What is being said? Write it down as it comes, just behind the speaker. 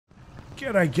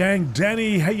G'day gang,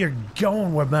 Danny, how you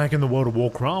going? We're back in the World of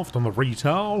Warcraft on the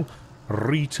retail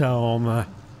on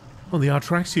the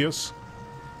Artraxius.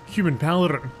 Human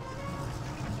Paladin.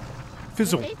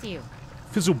 Fizzle.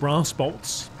 Fizzle brass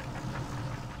bolts.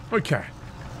 Okay.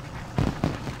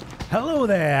 Hello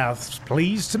there,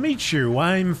 pleased to meet you.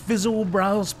 I'm Fizzle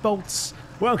Brass Bolts.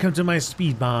 Welcome to my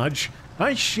speed barge.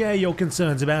 I share your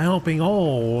concerns about helping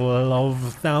all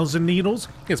of Thousand Needles.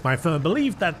 It's my firm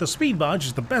belief that the speed barge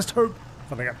is the best hope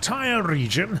for the entire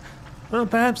region. Well,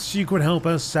 perhaps you could help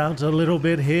us out a little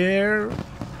bit here.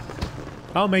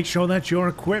 I'll make sure that you're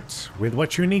equipped with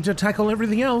what you need to tackle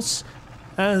everything else.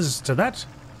 As to that,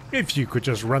 if you could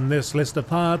just run this list of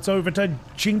parts over to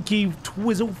Jinky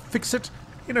Twizzle Fix-It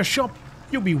in a shop,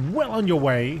 you'll be well on your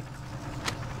way.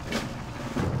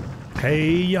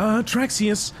 Hey,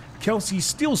 Artraxius. Kelsey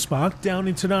Steelspark down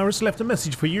in Tanaris left a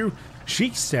message for you.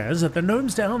 She says that the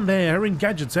gnomes down there in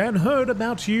Gadgetzan heard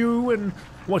about you and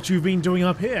what you've been doing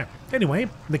up here. Anyway,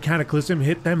 the cataclysm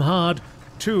hit them hard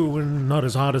too, and not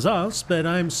as hard as us, but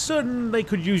I'm certain they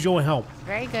could use your help.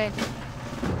 Very good.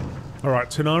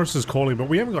 Alright, Tanaris is calling, but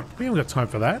we haven't got time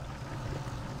for that.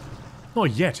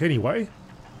 Not yet, anyway.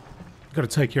 Gotta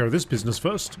take care of this business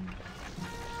first.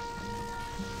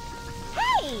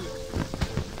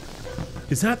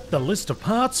 Is that the list of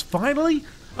parts, finally?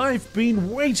 I've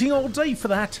been waiting all day for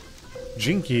that.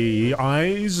 Jinky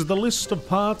eyes the list of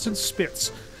parts and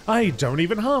spits. I don't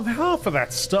even have half of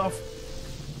that stuff.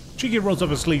 Jinky rolls up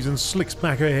her sleeves and slicks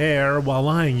back her hair while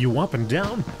eyeing you up and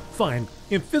down. Fine,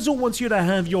 if Fizzle wants you to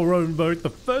have your own boat, the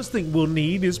first thing we'll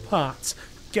need is parts.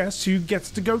 Guess who gets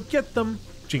to go get them?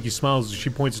 Jinky smiles as she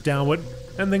points downward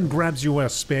and then grabs you a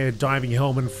spare diving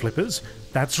helmet and flippers.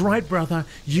 That's right, brother.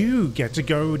 You get to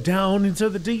go down into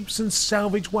the deeps and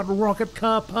salvage what rocket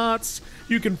car parts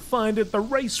you can find at the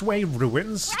raceway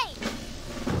ruins.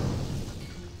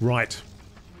 Right.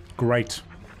 Great.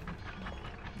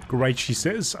 Great, she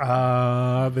says.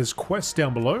 There's quests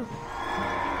down below.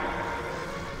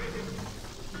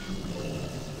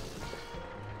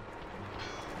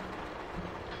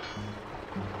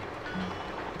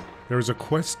 There is a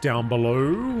quest down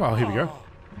below. Oh, here we go.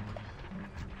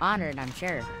 Honored, I'm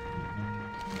sure.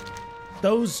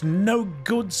 Those no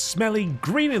good smelly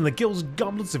green in the gills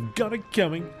goblins have got it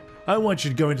coming. I want you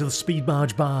to go into the speed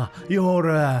barge bar, you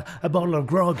order a bottle of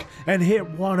grog, and hit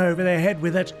one over their head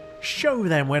with it. Show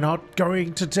them we're not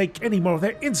going to take any more of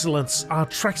their insolence,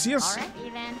 Artraxius. Alright,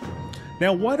 then.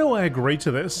 Now, why do I agree to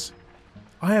this?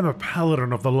 I am a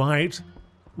paladin of the light.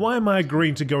 Why am I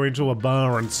agreeing to go into a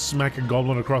bar and smack a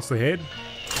goblin across the head?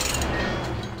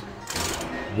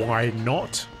 Why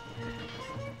not?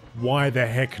 Why the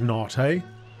heck not, hey?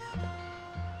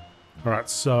 Alright,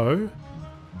 so...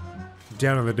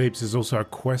 down in the deeps there's also a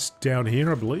quest down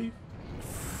here, I believe.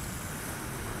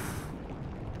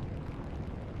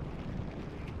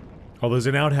 Oh, there's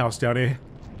an outhouse down here.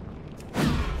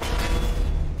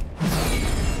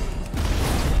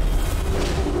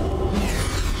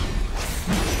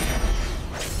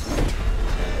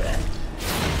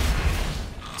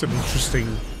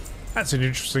 That's an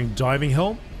interesting diving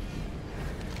helm.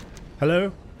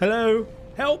 Hello? Hello?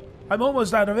 Help! I'm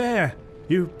almost out of air!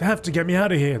 You have to get me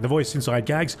out of here. The voice inside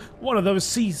gags. One of those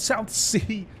South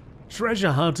Sea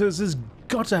treasure hunters has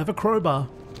got to have a crowbar.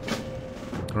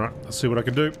 Alright, let's see what I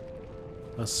can do.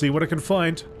 Let's see what I can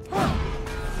find.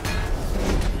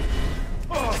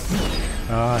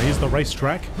 Here's the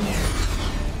racetrack.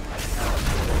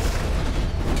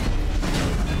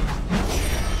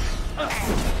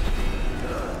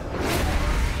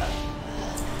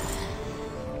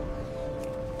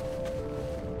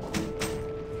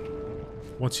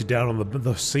 Once you're down on the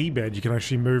seabed, you can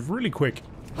actually move really quick.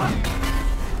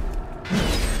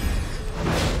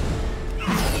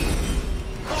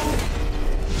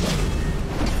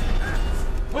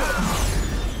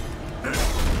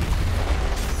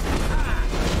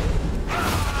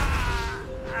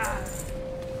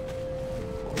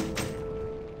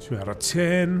 2 out of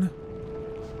 10.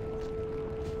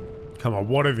 Come on,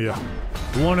 one of you.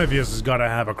 One of you has got to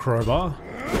have a crowbar.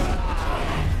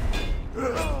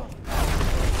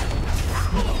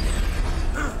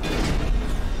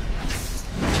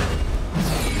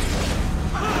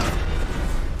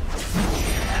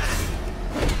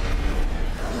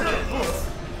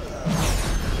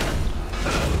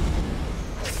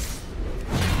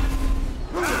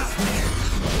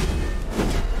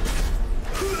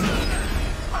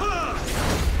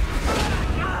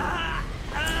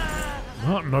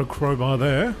 No crowbar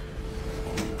there.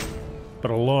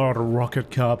 But a lot of rocket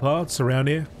car parts around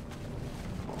here.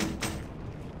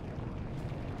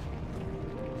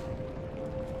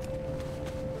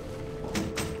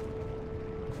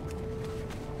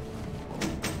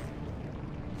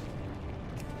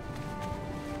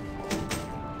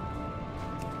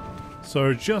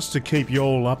 So just to keep you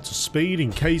all up to speed,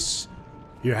 in case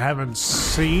you haven't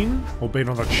seen or been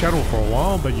on the channel for a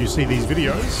while, but you see these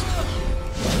videos.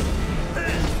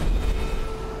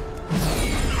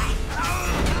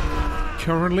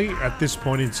 Currently, at this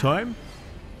point in time,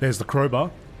 there's the crowbar.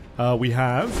 We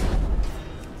have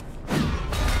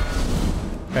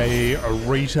a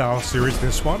retail series,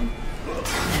 this one.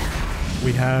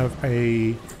 We have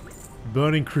a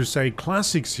Burning Crusade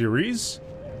Classic series.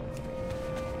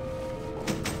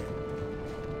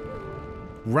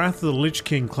 Wrath of the Lich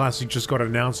King Classic just got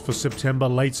announced for September,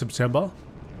 late September.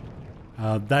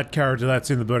 That character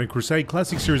that's in the Burning Crusade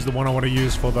Classic series is the one I want to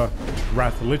use for the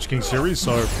Wrath of the Lich King series,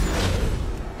 so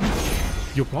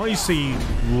you'll probably see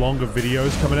longer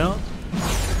videos coming out.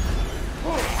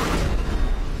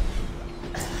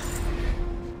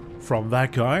 From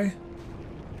that guy,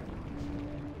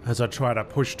 as I try to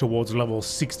push towards level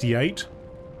 68,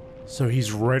 so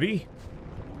he's ready.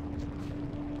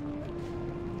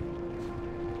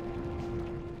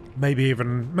 Maybe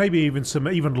even some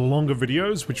even longer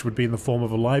videos, which would be in the form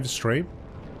of a live stream.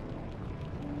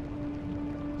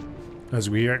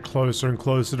 As we get closer and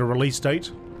closer to release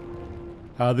date.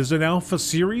 There's an alpha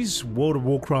series, World of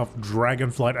Warcraft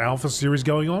Dragonflight alpha series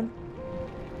going on.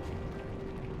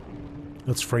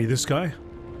 Let's free this guy.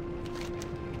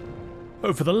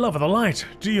 Oh, for the love of the light!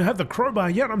 Do you have the crowbar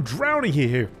yet? I'm drowning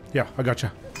here. Yeah, I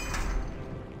gotcha.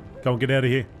 Go and get out of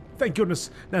here. Thank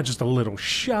goodness. Now just a little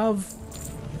shove.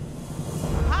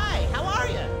 Hi, how are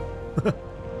you?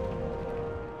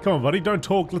 Come on, buddy, don't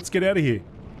talk. Let's get out of here.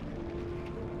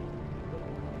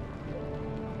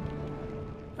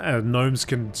 Gnomes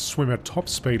can swim at top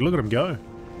speed. Look at them go.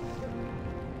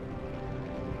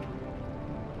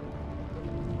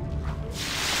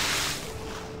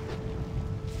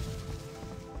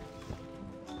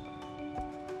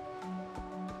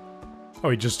 Oh,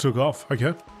 he just took off.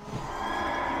 Okay.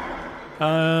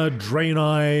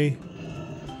 Draenei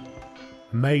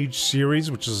Mage series,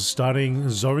 which is a starting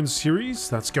zone series.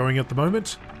 That's going at the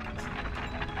moment.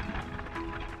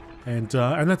 And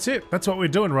that's it. That's what we're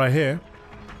doing right here.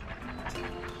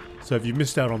 So if you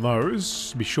missed out on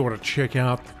those, be sure to check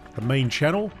out the main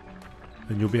channel,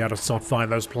 and you'll be able to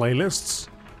find those playlists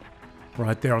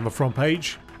right there on the front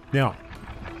page. Now,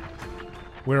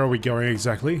 where are we going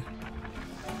exactly?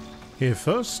 Here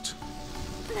first.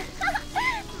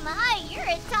 My, you're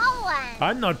a tall one.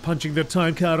 I'm not punching the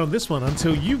time card on this one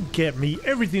until you get me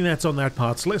everything that's on that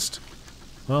parts list.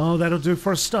 Oh, that'll do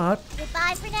for a start.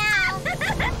 Goodbye for now.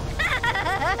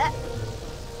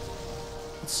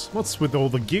 What's with all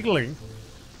the giggling?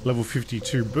 Level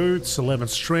 52 boots, 11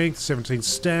 strength, 17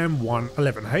 stam,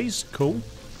 11 haste. Cool.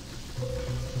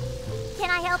 Can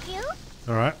I help you?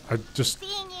 Alright,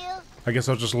 Seeing you. I guess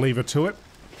I'll just leave her to it.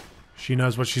 She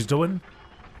knows what she's doing.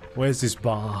 Where's this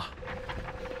bar?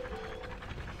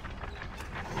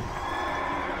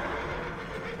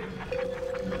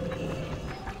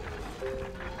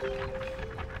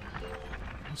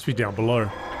 Must be down below.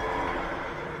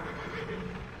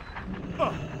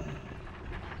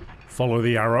 Follow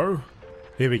the arrow.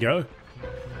 Here we go.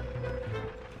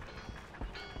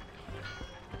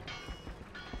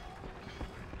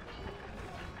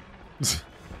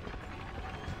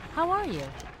 How are you?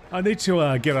 I need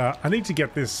to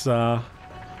get this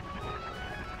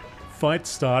fight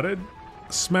started.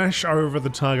 Smash over the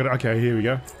target. Okay, here we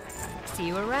go. See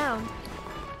you around.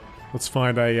 Let's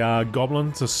find a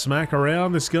goblin to smack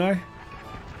around this guy.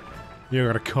 You're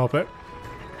gonna cop it.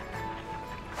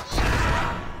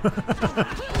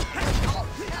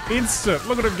 Instant!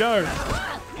 Look at him go!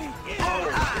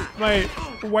 Mate,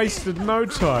 wasted no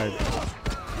time.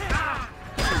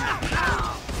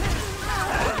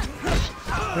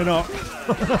 They're not.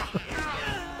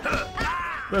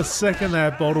 The second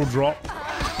that bottle dropped.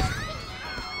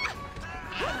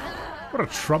 What a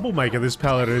troublemaker this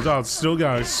paladin is. Oh, it's still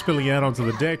going, spilling out onto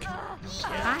the deck.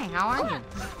 Hi, how are you?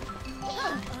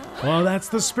 Well, that's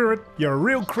the spirit. You're a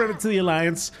real credit to the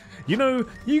Alliance. You know,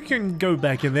 you can go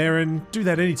back in there and do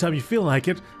that anytime you feel like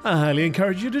it. I highly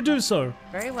encourage you to do so.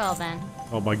 Very well then.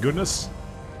 Oh my goodness.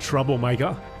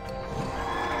 Troublemaker.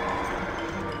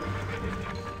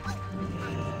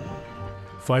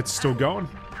 Fight's still going.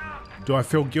 Do I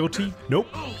feel guilty? Nope.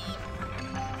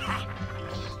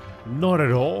 Not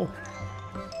at all.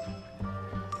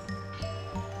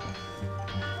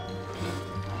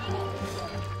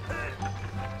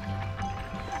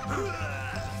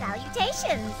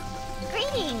 Salutations.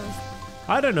 Greetings.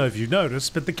 I don't know if you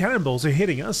noticed, but the cannonballs are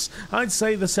hitting us. I'd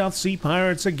say the South Sea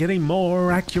pirates are getting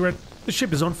more accurate. The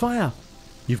ship is on fire.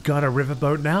 You've got a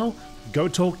riverboat now? Go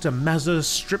talk to Mazza,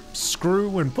 Strip,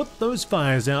 Screw, and put those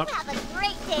fires out. Have a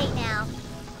great day now.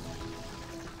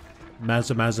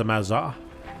 Mazza.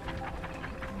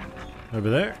 Over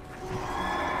there.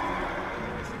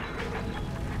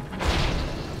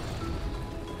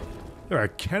 There are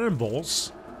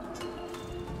cannonballs.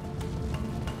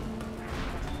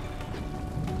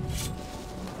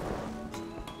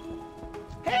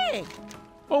 Hey!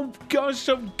 Oh gosh,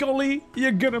 oh golly,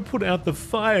 you're gonna put out the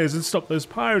fires and stop those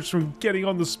pirates from getting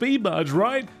on the speed barge,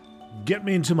 right? Get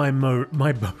me into my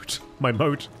boat.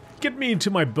 Get me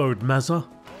into my boat, Mazza.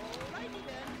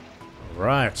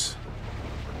 Right.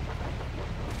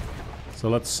 So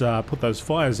let's put those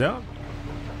fires out.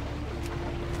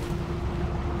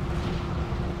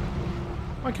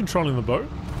 Am I controlling the boat?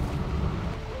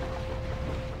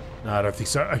 No, I don't think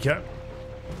so. Okay.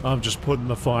 I'm just putting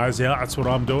the fires out. That's what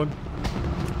I'm doing.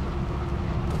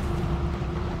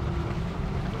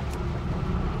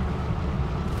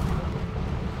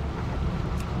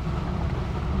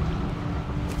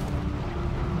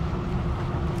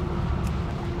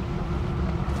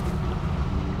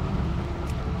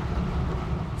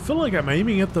 I feel like I'm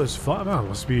aiming at those fires. Oh,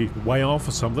 must be way off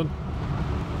or something.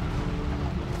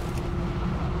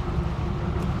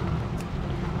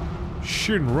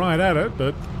 Shooting right at it,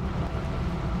 but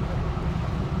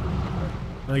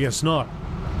I guess not.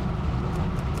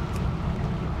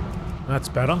 That's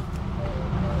better.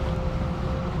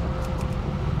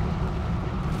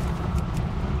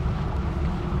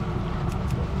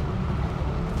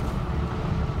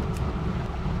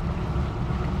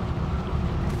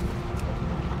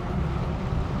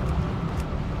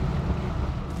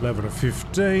 Level of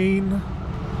 15.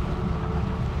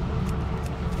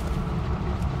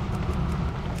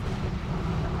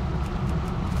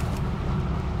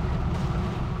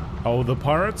 Oh, the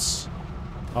pirates?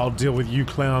 I'll deal with you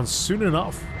clowns soon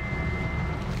enough.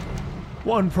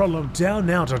 One problem down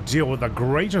now to deal with a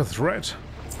greater threat.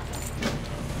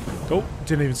 Oh,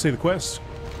 didn't even see the quest.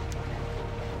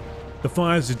 The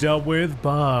fires are dealt with,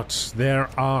 but there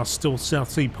are still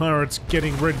South Sea pirates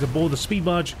getting ready to board the speed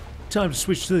barge. Time to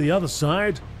switch to the other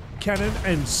side. Cannon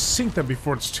and sink them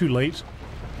before it's too late.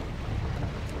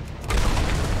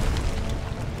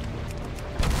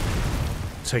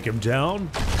 Take him down.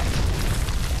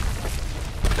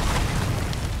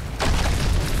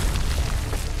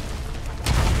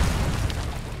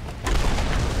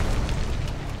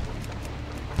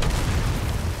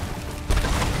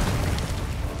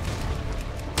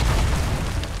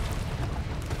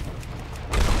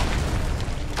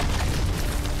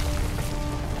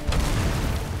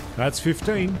 That's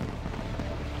 15.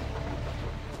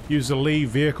 Use the leave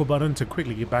vehicle button to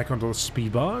quickly get back onto the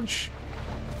speed barge.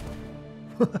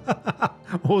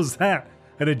 What was that?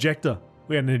 An ejector.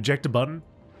 We had an ejector button.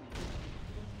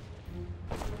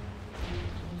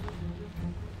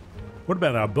 What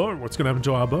about our boat? What's going to happen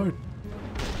to our boat?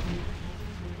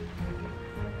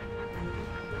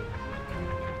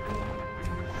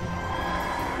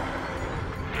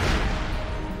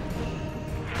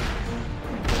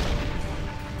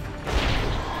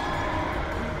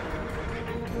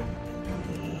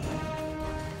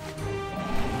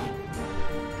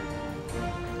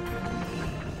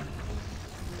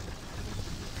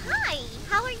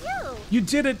 You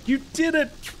did it! You did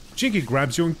it! Jinky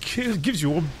grabs you and gives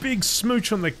you a big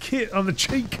smooch on the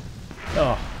cheek.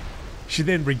 Oh. She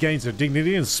then regains her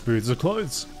dignity and smooths her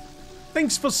clothes.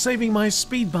 Thanks for saving my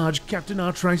speed barge, Captain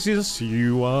Artraxius.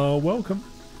 You are welcome.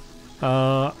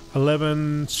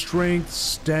 11 strength,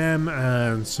 stam,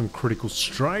 and some critical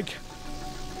strike.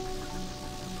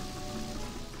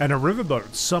 And a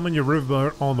riverboat. Summon your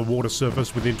riverboat on the water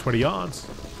surface within 20 yards.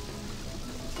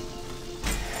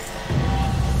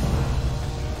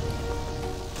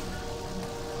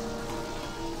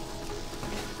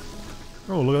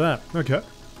 Oh, look at that. Okay.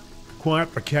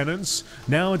 Quiet the cannons.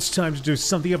 Now it's time to do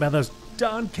something about those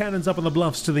darn cannons up on the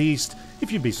bluffs to the east.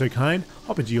 If you'd be so kind,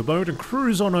 hop into your boat and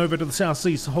cruise on over to the South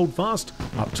Seas to hold fast.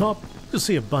 Up top, you'll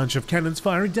see a bunch of cannons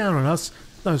firing down on us.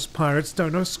 Those pirates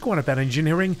don't know squat about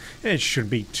engineering. It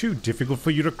shouldn't be too difficult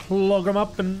for you to clog them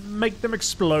up and make them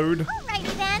explode.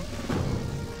 Alrighty then.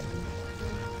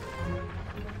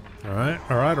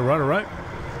 Alright.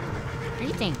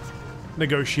 Greetings.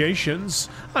 Negotiations.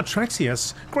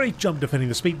 Artraxius, great job defending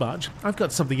the speed barge. I've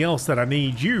got something else that I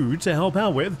need you to help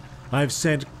out with. I've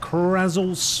sent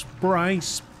Crazzle, Spry,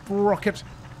 Sprocket,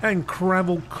 and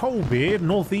Cravel Coalbeard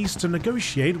northeast to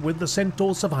negotiate with the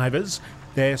Centaur survivors.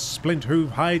 Their splint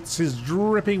hoof heights is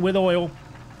dripping with oil.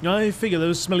 I figure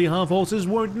those smelly half-horses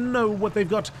won't know what they've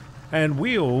got, and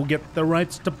we'll get the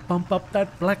rights to pump up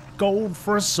that black gold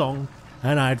for a song.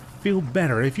 And I'd feel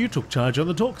better if you took charge on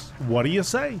the talks. What do you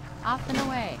say? Off and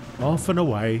away. Off and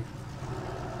away.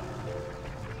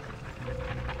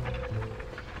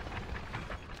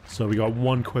 So we got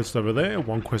one quest over there,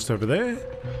 one quest over there.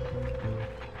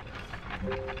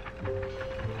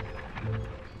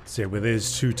 Let's see where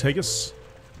there's two take us.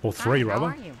 Or three, Hi, rather.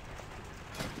 How are you?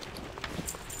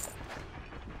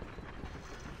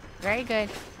 Very good.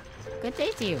 Good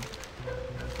day to you.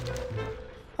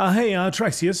 Hey,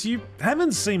 Artraxius, you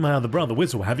haven't seen my other brother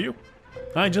Whistle, have you?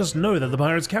 I just know that the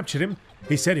pirates captured him.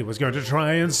 He said he was going to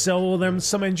try and sell them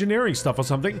some engineering stuff or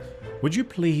something. Would you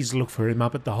please look for him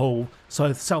up at the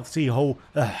South Sea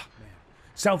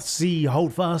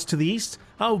Holdfast to the east?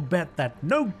 I'll bet that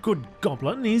no good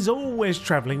goblin is always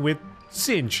travelling with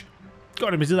Singe.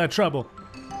 Got him into that trouble.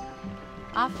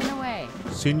 Off and away.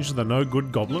 Singe the no good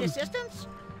Need goblin. assistance?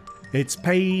 It's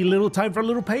time for a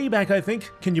little payback, I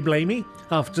think. Can you blame me?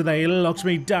 After they locked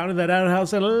me down in that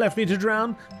outhouse and left me to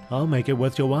drown, I'll make it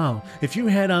worth your while. If you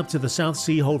head up to the South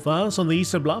Sea Holdfast on the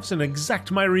eastern bluffs and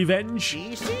exact my revenge...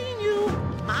 She's seen you.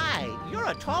 Hi, you're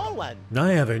a tall one.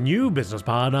 I have a new business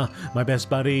partner, my best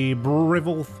buddy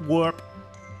Brivelthwerp.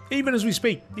 Even as we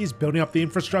speak, he's building up the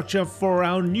infrastructure for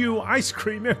our new ice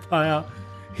cream empire.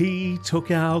 He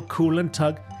took our coolant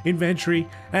tug, inventory,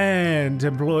 and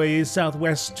employees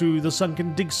southwest to the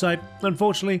sunken dig site.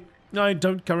 Unfortunately, I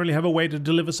don't currently have a way to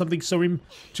deliver something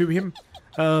to him.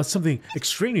 Something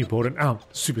extremely important. Oh,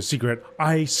 super secret.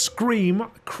 Ice cream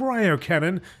cryo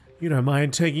cannon. You don't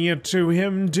mind taking it to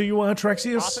him, do you,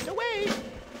 Artraxius? Off and away.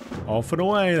 Off and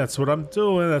away. That's what I'm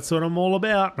doing. That's what I'm all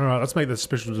about. All right, let's make the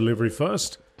special delivery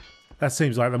first. That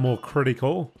seems like the more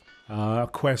critical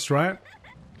quest, right?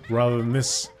 Rather than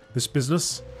this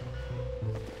business.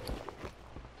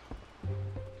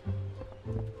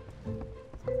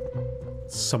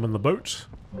 Summon the boat.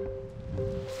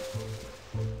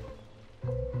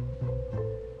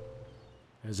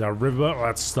 There's our river.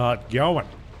 Let's start going.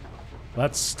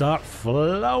 Let's start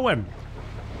flowing.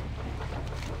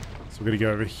 So we're going to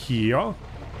go over here.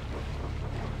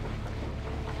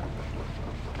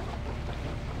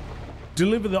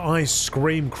 Deliver the ice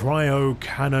cream cryo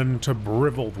cannon to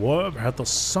Brivelthwerp at the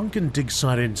sunken dig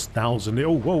site in 1000.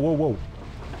 Oh, whoa, whoa, whoa.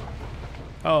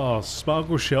 Oh,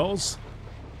 sparkle shells.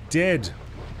 Dead.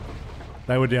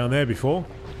 They were down there before.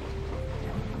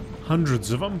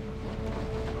 Hundreds of them.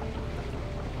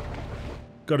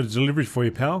 Got a delivery for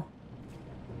you, pal.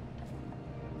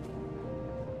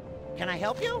 Can I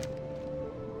help you?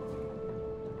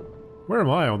 Where am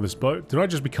I on this boat? Did I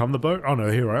just become the boat? Oh no,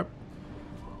 here I am.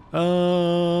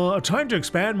 Time to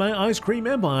expand my ice cream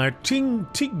empire.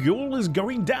 Tigul is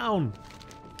going down.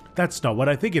 That's not what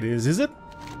I think it is it?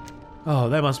 Oh,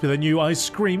 that must be the new ice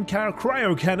cream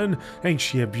cryo cannon. Ain't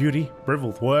she a beauty?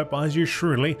 Brivelthwerp eyes you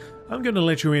shrewdly. I'm going to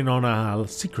let you in on a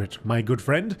secret, my good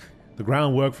friend. The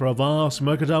groundwork for a vast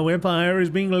mercantile empire is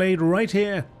being laid right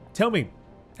here. Tell me,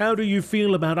 how do you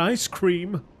feel about ice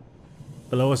cream?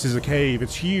 Below us is a cave.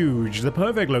 It's huge. The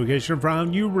perfect location for our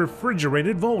new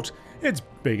refrigerated vault. It's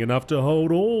big enough to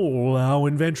hold all our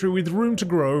inventory with room to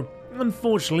grow.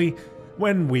 Unfortunately,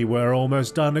 when we were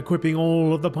almost done equipping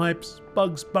all of the pipes,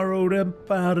 bugs burrowed up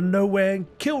out of nowhere and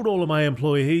killed all of my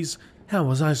employees. How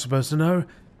was I supposed to know?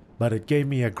 But it gave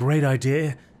me a great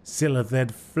idea.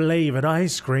 Silithid flavored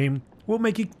ice cream will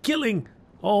make a killing.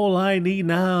 All I need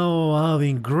now are the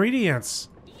ingredients.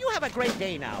 You have a great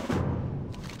day now.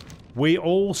 We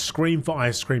all scream for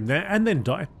ice cream there and then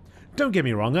die. Don't get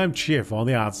me wrong, I'm cheerful on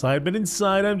the outside, but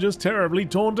inside I'm just terribly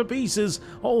torn to pieces.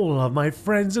 All of my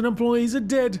friends and employees are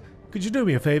dead. Could you do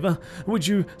me a favor? Would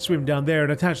you swim down there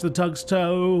and attach the tug's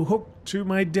tow hook to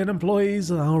my dead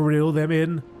employees? I'll reel them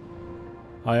in.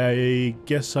 I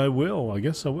guess I will.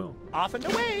 Off and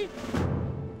away.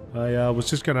 I was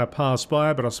just going to pass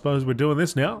by, but I suppose we're doing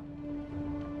this now.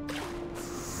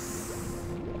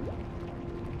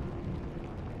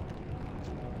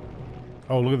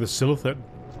 Oh, look at the silithid.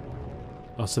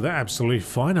 Oh, so they're absolutely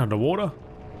fine underwater.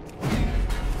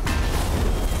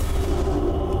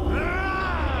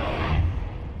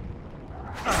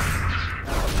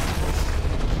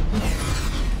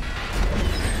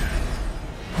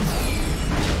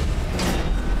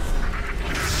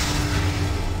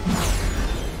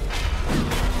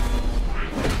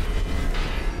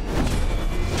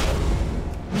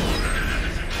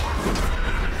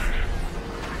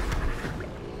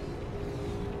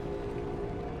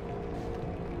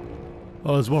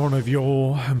 Oh, there's one of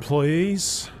your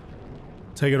employees.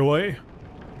 Take it away.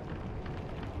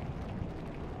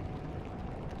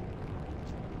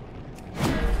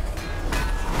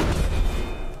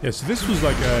 Yeah, so this was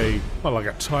like a, well, like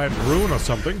a timed ruin or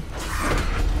something.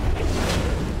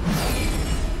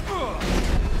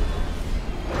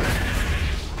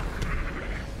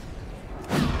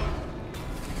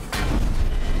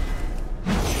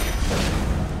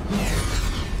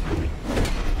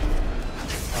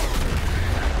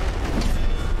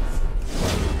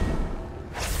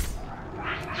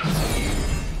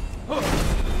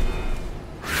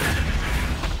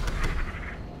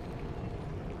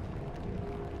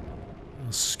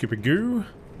 heap of goo.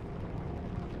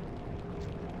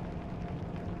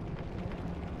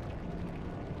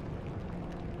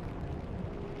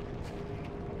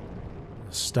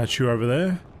 Statue over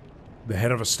there. The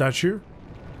head of a statue.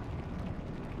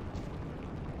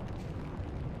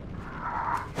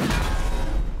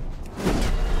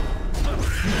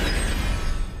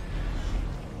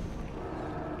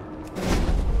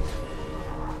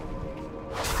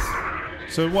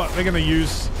 So what, they're going to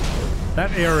use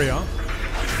that area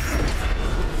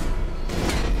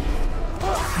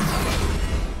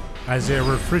as their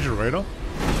refrigerator.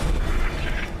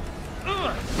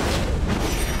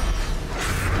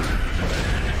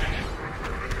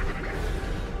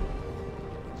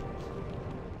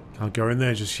 Can't go in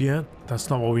there just yet. That's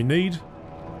not what we need.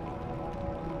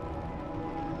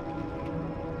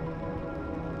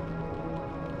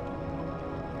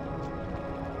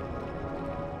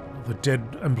 The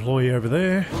dead employee over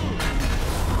there.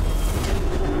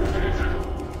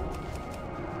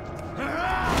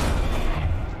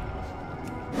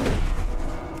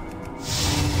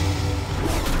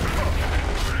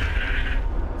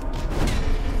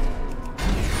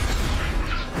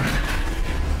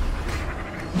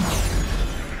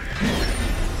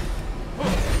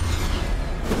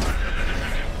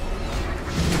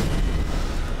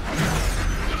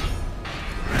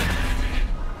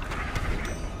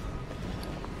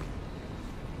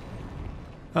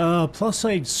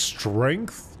 +8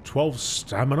 strength, 12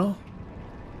 stamina.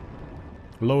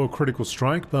 Lower critical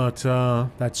strike, but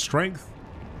that strength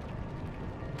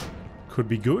could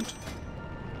be good.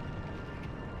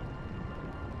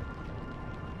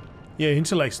 Yeah,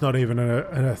 intellect's not even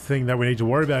a thing that we need to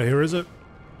worry about here, is it?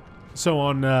 So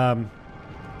on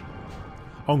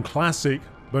Classic,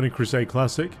 Burning Crusade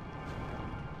Classic,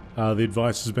 the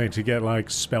advice has been to get like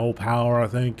spell power, I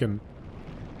think, and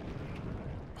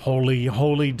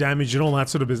holy damage and all that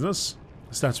sort of business.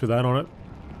 Stats with that on it.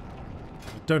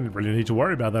 Don't really need to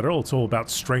worry about that at all. It's all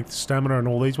about strength, stamina, and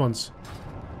all these ones.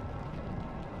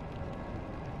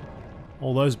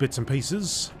 All those bits and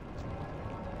pieces.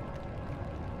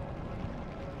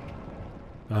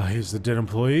 Here's the dead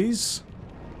employees.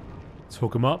 Let's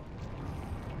hook them up.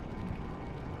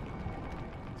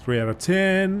 3 out of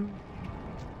 10.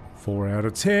 4 out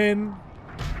of 10.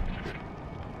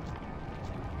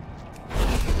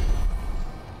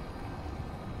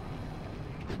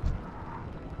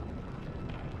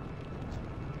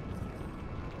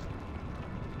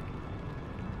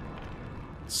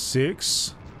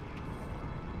 Six.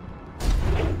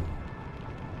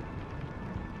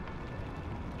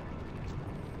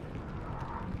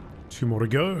 Two more to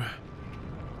go.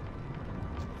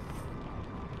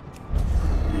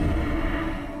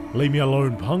 Leave me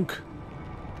alone, punk.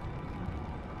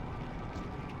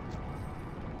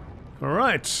 All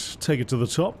right, take it to the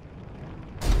top.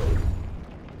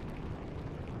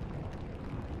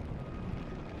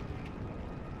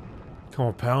 Come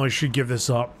on, pal, you should give this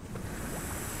up.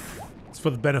 It's for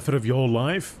the benefit of your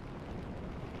life.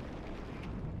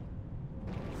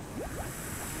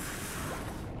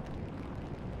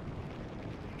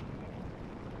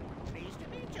 Pleased to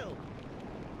meet you.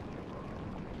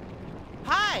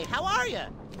 Hi, how are you?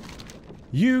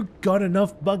 You got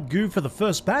enough bug goo for the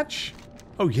first batch?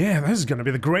 Oh yeah, this is gonna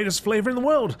be the greatest flavor in the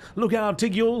world. Look out,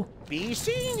 Tigule. Be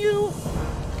seeing you.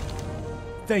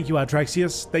 Thank you,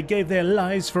 Artraxius. They gave their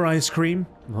lives for ice cream.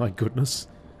 My goodness.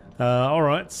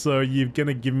 Alright, so you're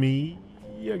gonna give me...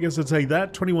 I guess I'll take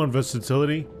that. 21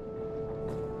 versatility.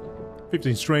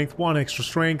 15 strength, 1 extra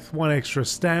strength, 1 extra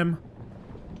stam.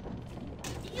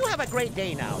 You have a great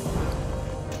day now.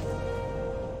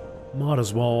 Might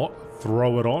as well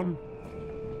throw it on.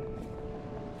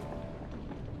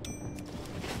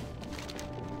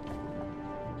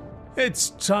 It's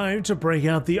time to break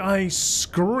out the Ice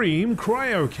Cream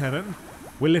Cryo Cannon.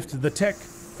 We lifted the tech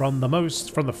from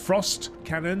the frost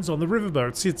cannons on the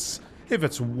riverboats. If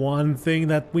it's one thing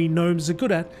that we gnomes are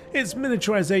good at, it's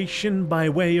miniaturization by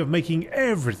way of making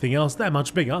everything else that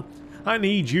much bigger. I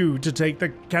need you to take the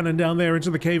cannon down there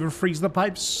into the cave and freeze the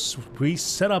pipes we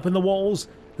set up in the walls.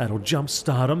 That'll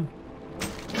jumpstart them.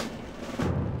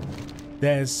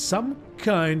 There's some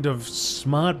kind of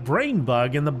smart brain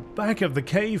bug in the back of the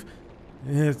cave.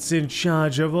 It's in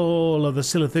charge of all of the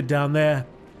silithid down there.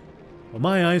 Well,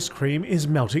 my ice cream is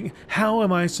melting. How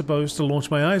am I supposed to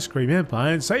launch my ice cream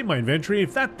empire and save my inventory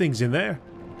if that thing's in there?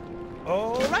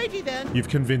 Alrighty then. You've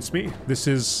convinced me. This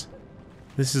is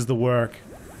the work.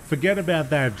 Forget about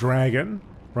that dragon,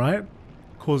 right?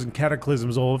 Causing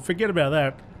cataclysms all. Forget about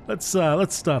that. Let's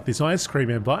start this ice cream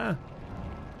empire.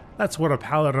 That's what a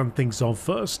paladin thinks of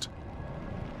first.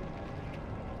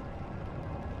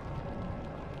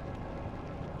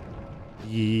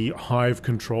 the Hive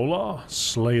controller,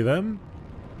 slay them.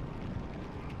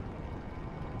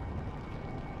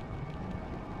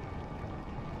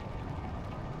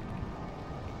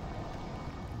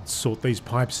 Sort these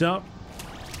pipes out.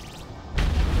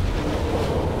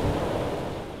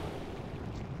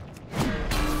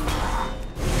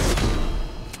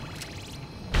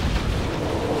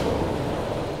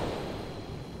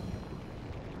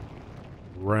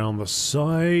 Round the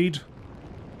side.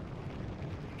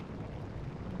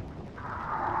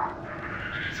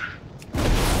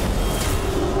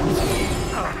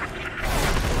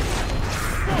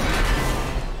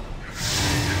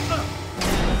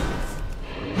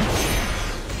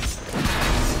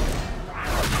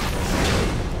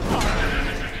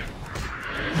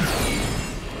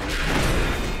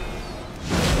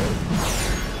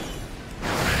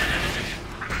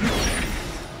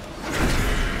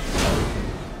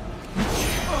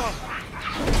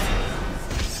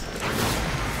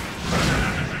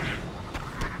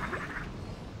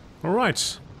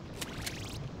 Alright.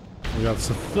 We got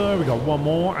the third, we got one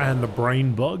more, and the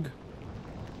brain bug.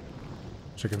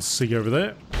 Which I can see over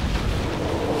there.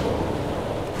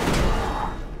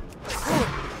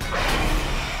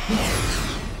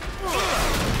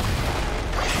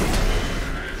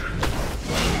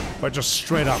 If I just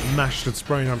straight up mashed its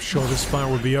brain, I'm sure this fight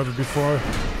would be over before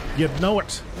you'd know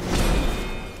it.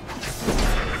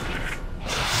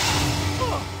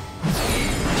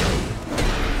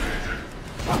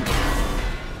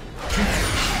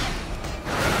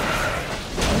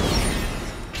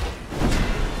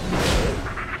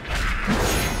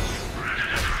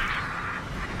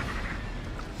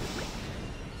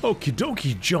 Okie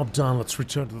dokie, job done. Let's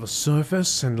return to the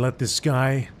surface and let this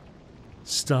guy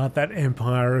start that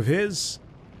empire of his.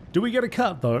 Do we get a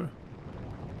cut, though?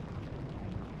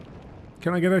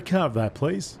 Can I get a cut of that,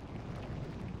 please?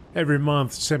 Every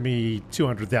month, send me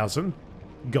 200,000.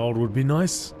 Gold would be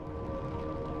nice.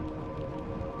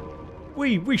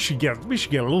 We should get a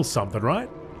little something, right?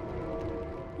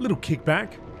 A little kickback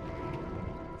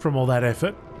from all that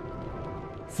effort.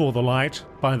 For the light,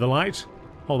 by the light,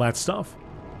 all that stuff.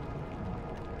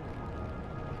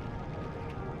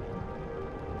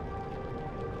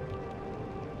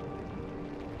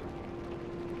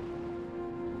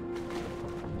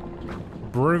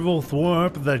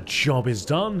 Brivelthwerp, the job is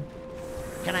done.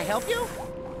 Can I help you?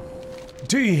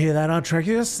 Do you hear that,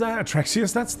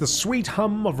 Artraxius? That's the sweet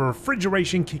hum of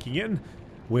refrigeration kicking in.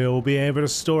 We'll be able to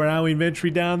store our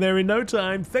inventory down there in no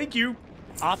time. Thank you.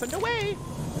 Off and away.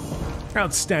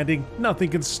 Outstanding. Nothing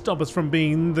can stop us from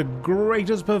being the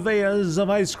greatest purveyors of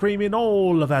ice cream in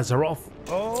all of Azeroth.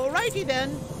 Alrighty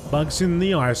then. Bugs in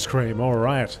the ice cream,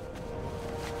 alright.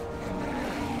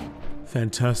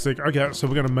 Fantastic. Okay, so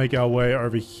we're going to make our way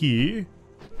over here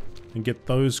and get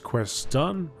those quests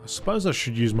done. I suppose I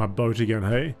should use my boat again,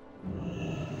 hey?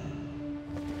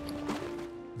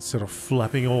 Instead of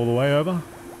flapping all the way over.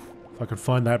 If I could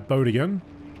find that boat again.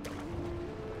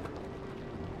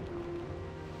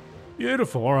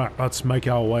 Beautiful. Alright, let's make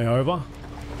our way over.